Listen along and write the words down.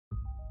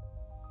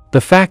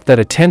The fact that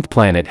a 10th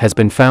planet has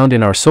been found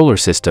in our solar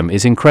system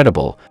is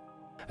incredible,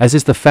 as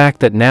is the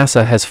fact that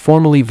NASA has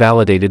formally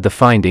validated the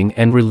finding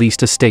and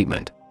released a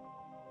statement.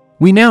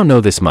 We now know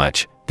this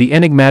much: the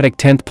enigmatic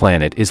 10th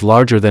planet is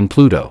larger than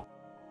Pluto.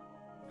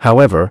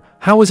 However,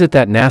 how is it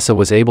that NASA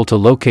was able to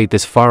locate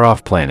this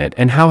far-off planet,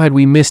 and how had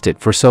we missed it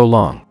for so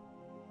long?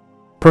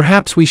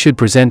 Perhaps we should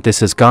present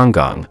this as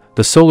Gong,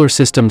 the solar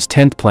system's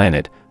 10th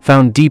planet,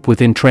 found deep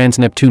within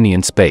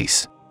trans-Neptunian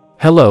space.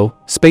 Hello,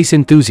 space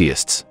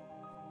enthusiasts.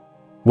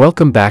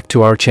 Welcome back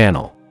to our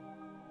channel.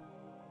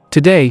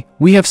 Today,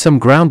 we have some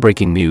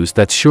groundbreaking news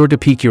that's sure to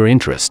pique your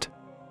interest.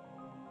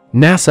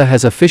 NASA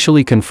has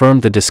officially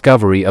confirmed the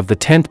discovery of the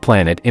 10th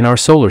planet in our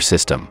solar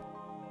system.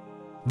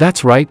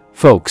 That's right,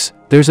 folks,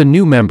 there's a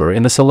new member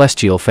in the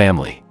celestial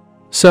family.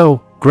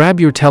 So, grab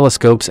your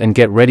telescopes and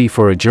get ready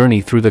for a journey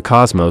through the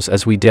cosmos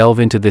as we delve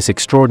into this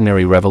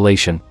extraordinary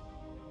revelation.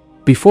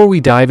 Before we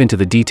dive into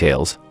the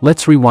details,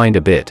 let's rewind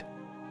a bit.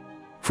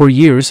 For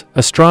years,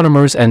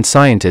 astronomers and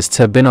scientists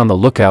have been on the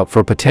lookout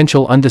for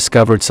potential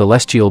undiscovered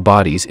celestial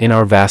bodies in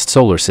our vast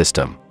solar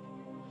system.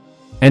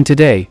 And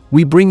today,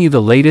 we bring you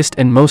the latest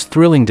and most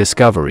thrilling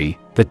discovery,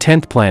 the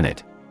 10th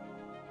planet.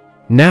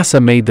 NASA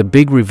made the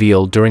big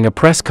reveal during a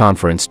press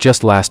conference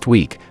just last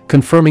week,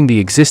 confirming the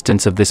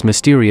existence of this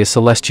mysterious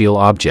celestial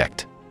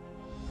object.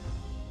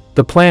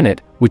 The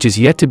planet, which is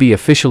yet to be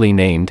officially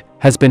named,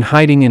 has been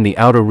hiding in the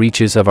outer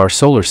reaches of our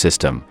solar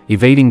system,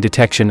 evading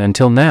detection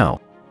until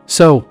now.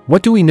 So,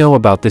 what do we know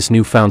about this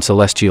newfound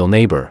celestial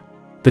neighbor?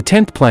 The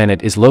 10th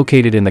planet is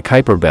located in the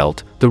Kuiper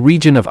Belt, the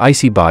region of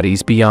icy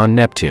bodies beyond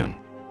Neptune.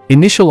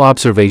 Initial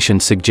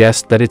observations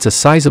suggest that it's a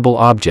sizable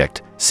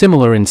object,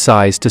 similar in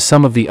size to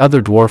some of the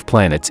other dwarf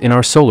planets in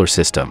our solar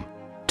system.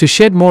 To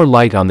shed more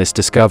light on this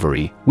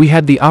discovery, we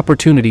had the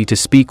opportunity to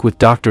speak with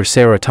Dr.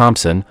 Sarah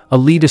Thompson, a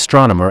lead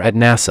astronomer at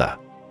NASA.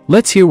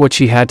 Let's hear what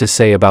she had to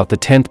say about the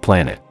 10th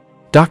planet.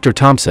 Dr.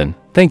 Thompson,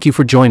 thank you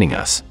for joining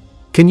us.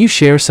 Can you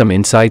share some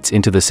insights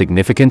into the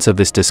significance of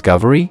this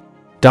discovery?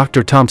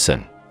 Dr.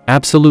 Thompson: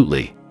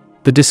 absolutely.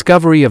 The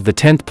discovery of the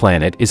 10th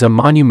planet is a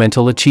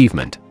monumental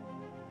achievement.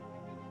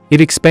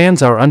 It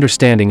expands our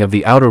understanding of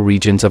the outer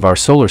regions of our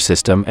solar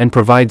system and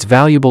provides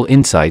valuable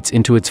insights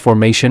into its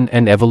formation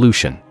and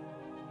evolution.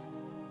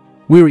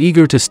 We're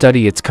eager to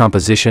study its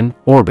composition,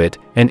 orbit,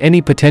 and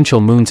any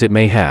potential moons it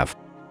may have.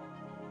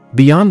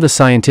 Beyond the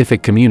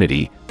scientific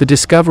community, the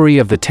discovery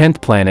of the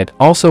 10th planet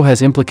also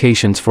has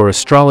implications for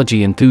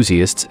astrology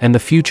enthusiasts and the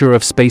future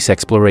of space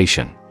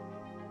exploration.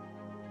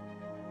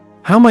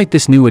 How might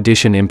this new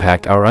addition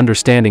impact our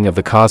understanding of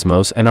the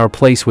cosmos and our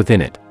place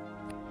within it?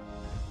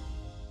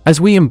 As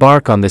we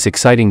embark on this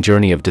exciting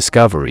journey of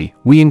discovery,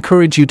 we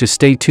encourage you to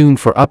stay tuned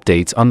for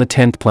updates on the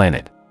 10th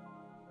planet.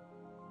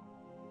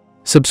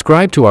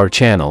 Subscribe to our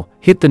channel,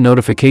 hit the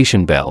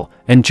notification bell,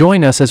 and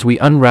join us as we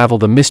unravel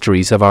the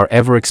mysteries of our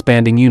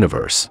ever-expanding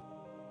universe.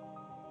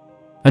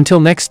 Until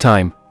next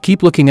time,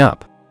 keep looking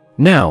up.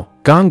 Now,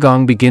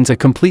 Gong begins a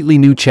completely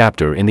new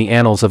chapter in the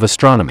annals of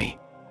astronomy.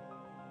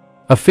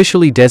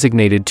 Officially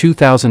designated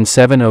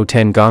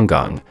 2007-010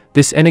 Gong,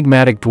 this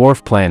enigmatic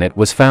dwarf planet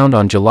was found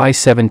on July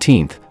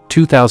 17,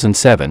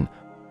 2007,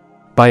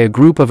 by a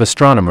group of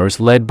astronomers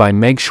led by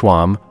Meg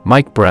Schwamm,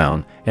 Mike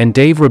Brown, and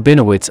Dave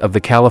Rabinowitz of the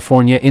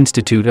California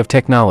Institute of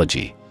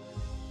Technology.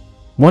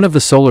 One of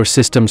the solar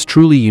system's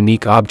truly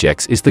unique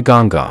objects is the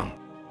Gong.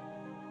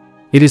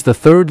 It is the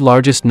third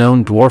largest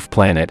known dwarf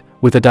planet,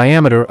 with a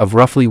diameter of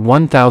roughly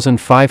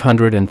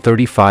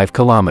 1,535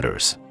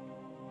 kilometers.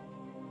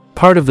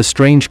 Part of the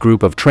strange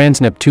group of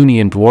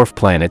trans-Neptunian dwarf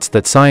planets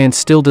that science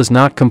still does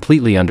not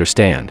completely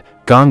understand,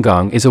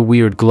 Gong is a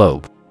weird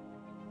globe.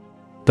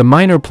 The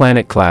minor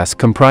planet class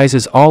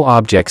comprises all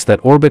objects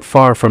that orbit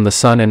far from the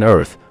Sun and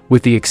Earth,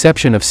 with the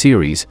exception of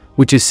Ceres,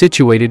 which is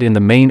situated in the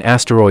main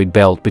asteroid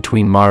belt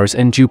between Mars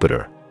and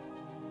Jupiter.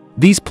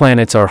 These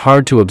planets are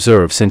hard to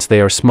observe since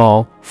they are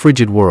small,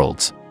 frigid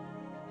worlds.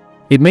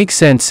 It makes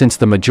sense since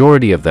the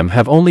majority of them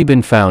have only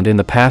been found in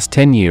the past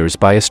 10 years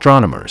by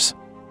astronomers.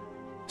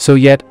 So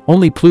yet,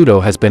 only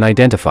Pluto has been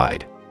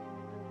identified.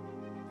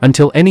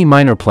 Until any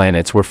minor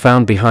planets were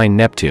found behind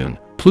Neptune,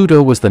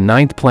 Pluto was the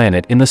 9th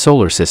planet in the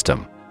solar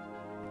system.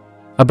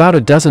 About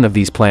a dozen of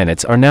these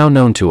planets are now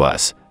known to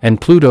us,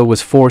 and Pluto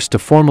was forced to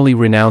formally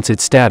renounce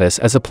its status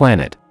as a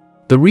planet.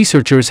 The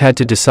researchers had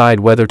to decide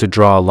whether to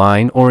draw a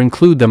line or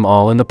include them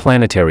all in the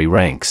planetary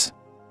ranks.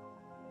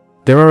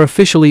 There are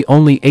officially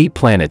only 8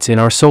 planets in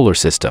our solar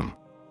system.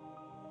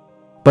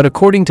 But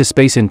according to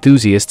space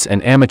enthusiasts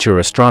and amateur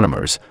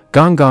astronomers,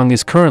 Gong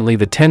is currently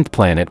the 10th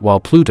planet while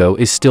Pluto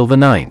is still the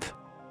 9th.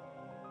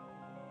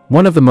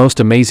 One of the most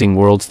amazing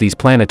worlds these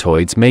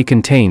planetoids may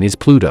contain is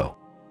Pluto.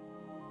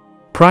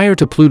 Prior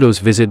to Pluto's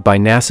visit by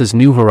NASA's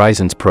New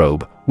Horizons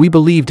probe, we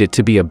believed it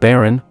to be a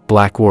barren,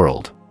 black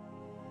world.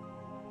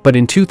 But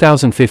in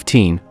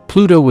 2015,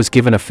 Pluto was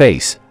given a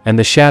face, and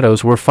the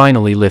shadows were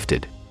finally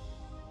lifted.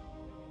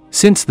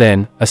 Since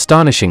then,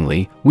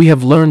 astonishingly, we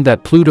have learned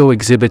that Pluto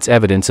exhibits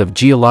evidence of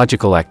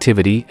geological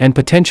activity and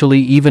potentially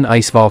even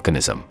ice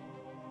volcanism.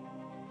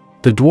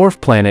 The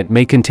dwarf planet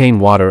may contain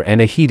water and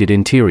a heated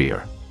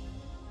interior.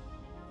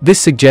 This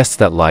suggests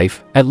that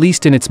life, at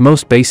least in its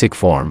most basic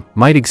form,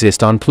 might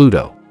exist on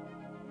Pluto.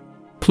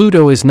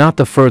 Pluto is not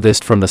the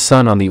furthest from the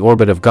Sun on the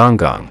orbit of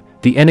Gonggong,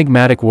 the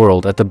enigmatic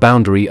world at the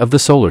boundary of the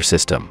solar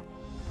system.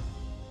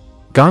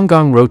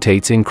 Gonggong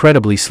rotates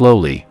incredibly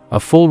slowly. A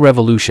full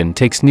revolution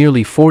takes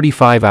nearly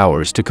 45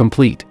 hours to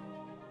complete.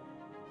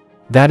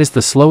 That is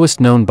the slowest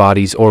known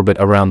body's orbit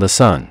around the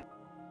Sun.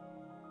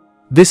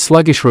 This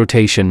sluggish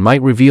rotation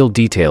might reveal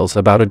details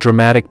about a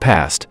dramatic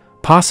past,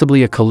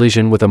 possibly a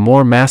collision with a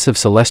more massive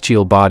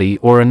celestial body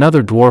or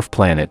another dwarf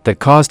planet that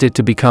caused it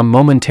to become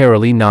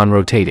momentarily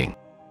non-rotating.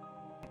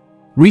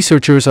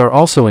 Researchers are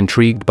also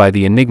intrigued by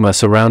the enigma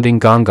surrounding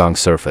Gonggong's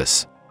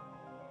surface.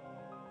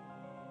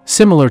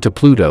 Similar to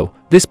Pluto,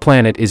 this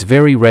planet is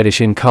very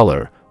reddish in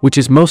color, which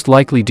is most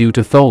likely due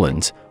to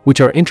tholins, which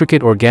are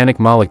intricate organic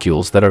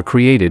molecules that are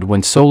created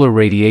when solar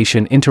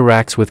radiation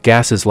interacts with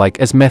gases like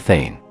as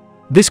methane.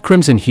 This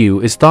crimson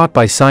hue is thought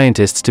by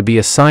scientists to be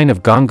a sign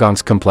of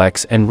Gonggong's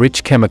complex and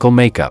rich chemical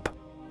makeup.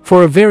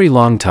 For a very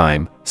long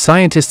time,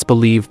 scientists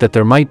believed that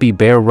there might be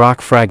bare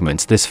rock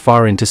fragments this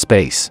far into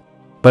space.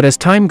 But as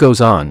time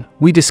goes on,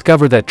 we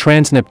discover that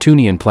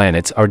trans-Neptunian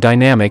planets are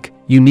dynamic,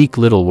 unique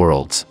little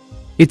worlds.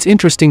 It's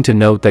interesting to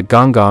note that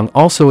Gonggong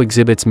also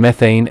exhibits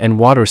methane and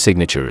water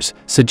signatures,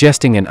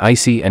 suggesting an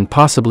icy and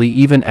possibly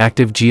even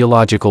active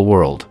geological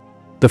world.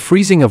 The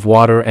freezing of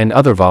water and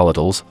other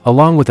volatiles,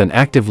 along with an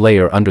active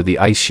layer under the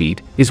ice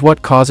sheet, is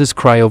what causes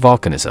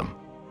cryovolcanism.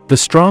 The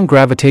strong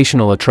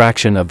gravitational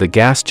attraction of the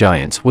gas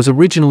giants was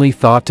originally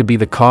thought to be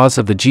the cause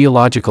of the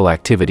geological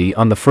activity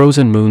on the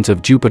frozen moons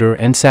of Jupiter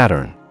and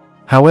Saturn.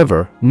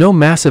 However, no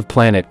massive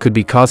planet could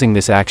be causing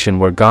this action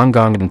where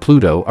Gonggong and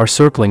Pluto are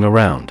circling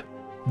around.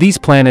 These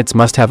planets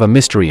must have a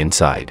mystery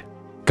inside.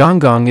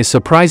 Gonggong is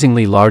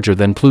surprisingly larger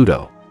than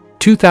Pluto.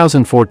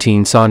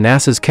 2014 saw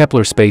NASA's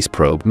Kepler space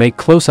probe make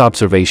close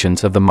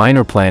observations of the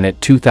minor planet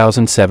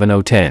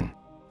 2007-010.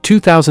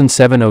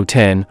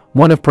 2007-010,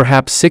 one of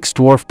perhaps 6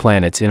 dwarf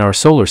planets in our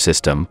solar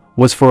system,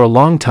 was for a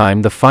long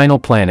time the final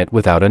planet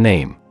without a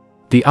name.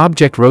 The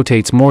object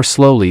rotates more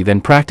slowly than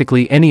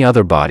practically any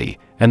other body,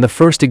 and the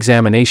first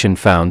examination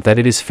found that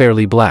it is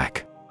fairly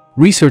black.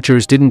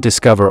 Researchers didn't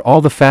discover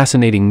all the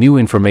fascinating new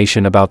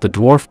information about the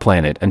dwarf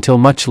planet until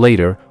much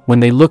later, when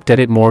they looked at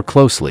it more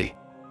closely.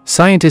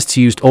 Scientists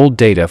used old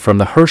data from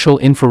the Herschel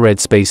Infrared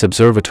Space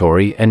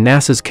Observatory and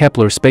NASA's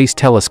Kepler Space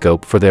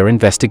Telescope for their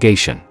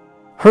investigation.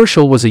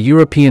 Herschel was a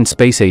European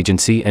space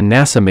agency and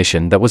NASA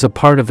mission that was a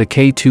part of the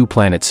K2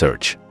 planet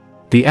search.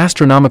 The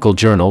Astronomical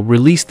Journal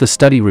released the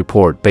study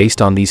report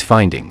based on these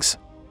findings.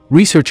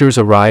 Researchers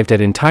arrived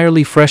at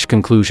entirely fresh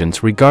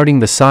conclusions regarding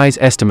the size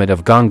estimate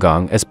of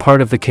Gonggong as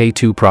part of the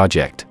K2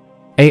 project.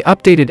 An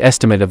updated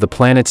estimate of the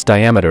planet's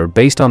diameter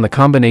based on the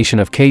combination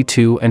of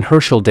K2 and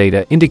Herschel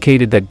data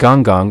indicated that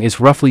Gonggong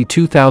is roughly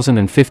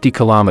 2,050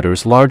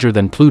 kilometers larger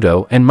than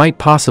Pluto and might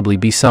possibly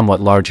be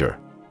somewhat larger.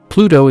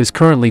 Pluto is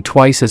currently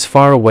twice as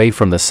far away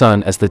from the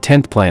Sun as the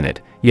 10th planet,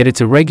 yet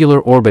its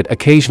irregular orbit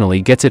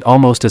occasionally gets it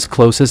almost as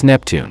close as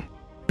Neptune.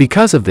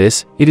 Because of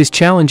this, it is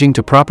challenging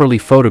to properly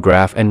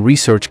photograph and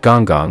research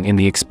Gonggong in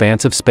the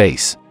expanse of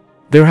space.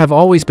 There have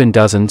always been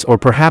dozens or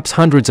perhaps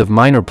hundreds of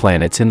minor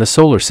planets in the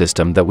solar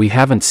system that we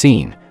haven't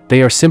seen.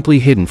 They are simply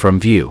hidden from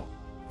view.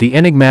 The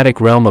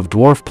enigmatic realm of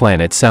dwarf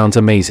planets sounds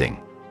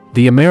amazing.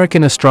 The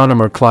American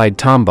astronomer Clyde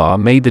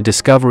Tombaugh made the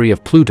discovery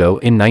of Pluto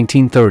in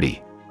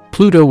 1930.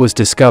 Pluto was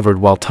discovered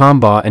while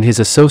Tombaugh and his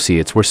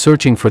associates were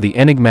searching for the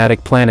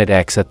enigmatic planet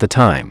X at the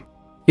time.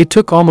 It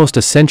took almost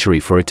a century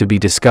for it to be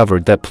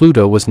discovered that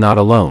Pluto was not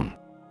alone.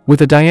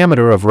 With a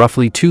diameter of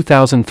roughly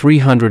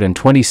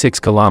 2,326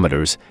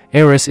 kilometers,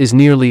 Eris is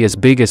nearly as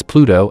big as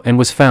Pluto and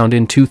was found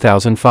in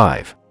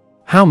 2005.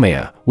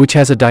 Haumea, which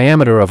has a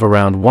diameter of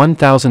around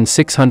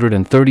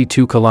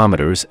 1,632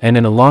 kilometers and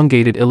an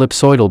elongated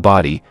ellipsoidal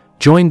body,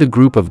 joined the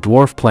group of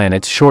dwarf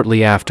planets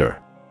shortly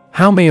after.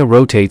 Haumea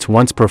rotates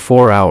once per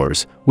 4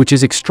 hours, which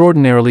is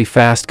extraordinarily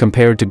fast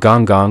compared to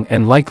Gonggong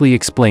and likely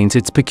explains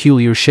its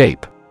peculiar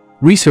shape.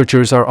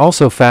 Researchers are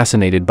also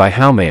fascinated by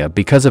Haumea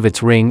because of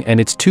its ring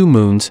and its 2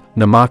 moons,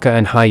 Namaka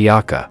and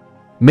Hyakka.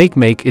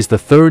 Makemake is the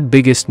 3rd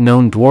biggest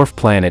known dwarf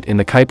planet in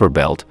the Kuiper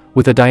belt,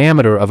 with a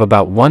diameter of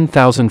about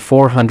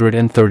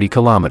 1,430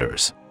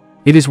 kilometers.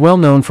 It is well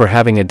known for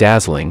having a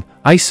dazzling,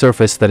 ice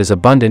surface that is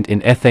abundant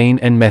in ethane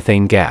and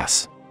methane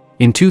gas.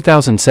 In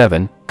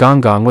 2007,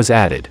 Gonggong was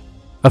added.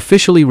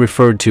 Officially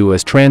referred to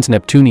as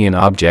trans-Neptunian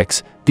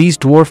objects, these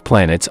dwarf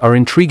planets are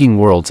intriguing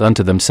worlds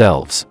unto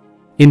themselves.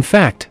 In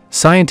fact,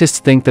 scientists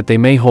think that they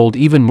may hold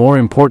even more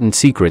important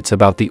secrets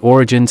about the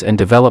origins and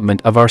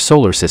development of our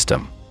solar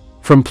system.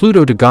 From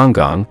Pluto to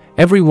Gonggong,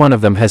 every one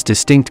of them has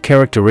distinct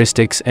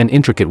characteristics and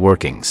intricate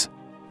workings.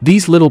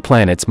 These little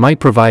planets might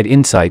provide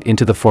insight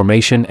into the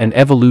formation and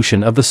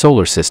evolution of the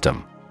solar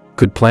system.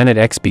 Could Planet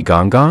X be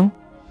Gonggong?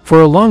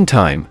 For a long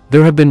time,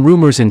 there have been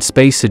rumors in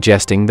space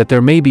suggesting that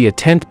there may be a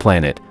 10th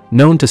planet,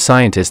 known to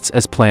scientists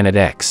as Planet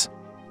X.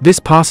 This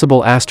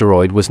possible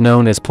asteroid was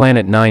known as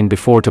Planet 9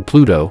 before to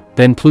Pluto,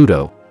 then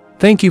Pluto.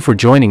 Thank you for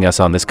joining us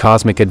on this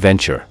cosmic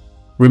adventure.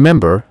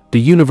 Remember,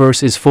 the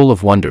universe is full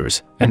of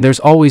wonders, and there's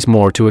always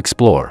more to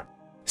explore.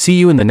 See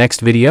you in the next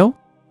video?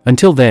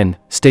 Until then,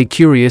 stay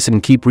curious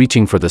and keep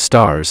reaching for the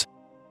stars.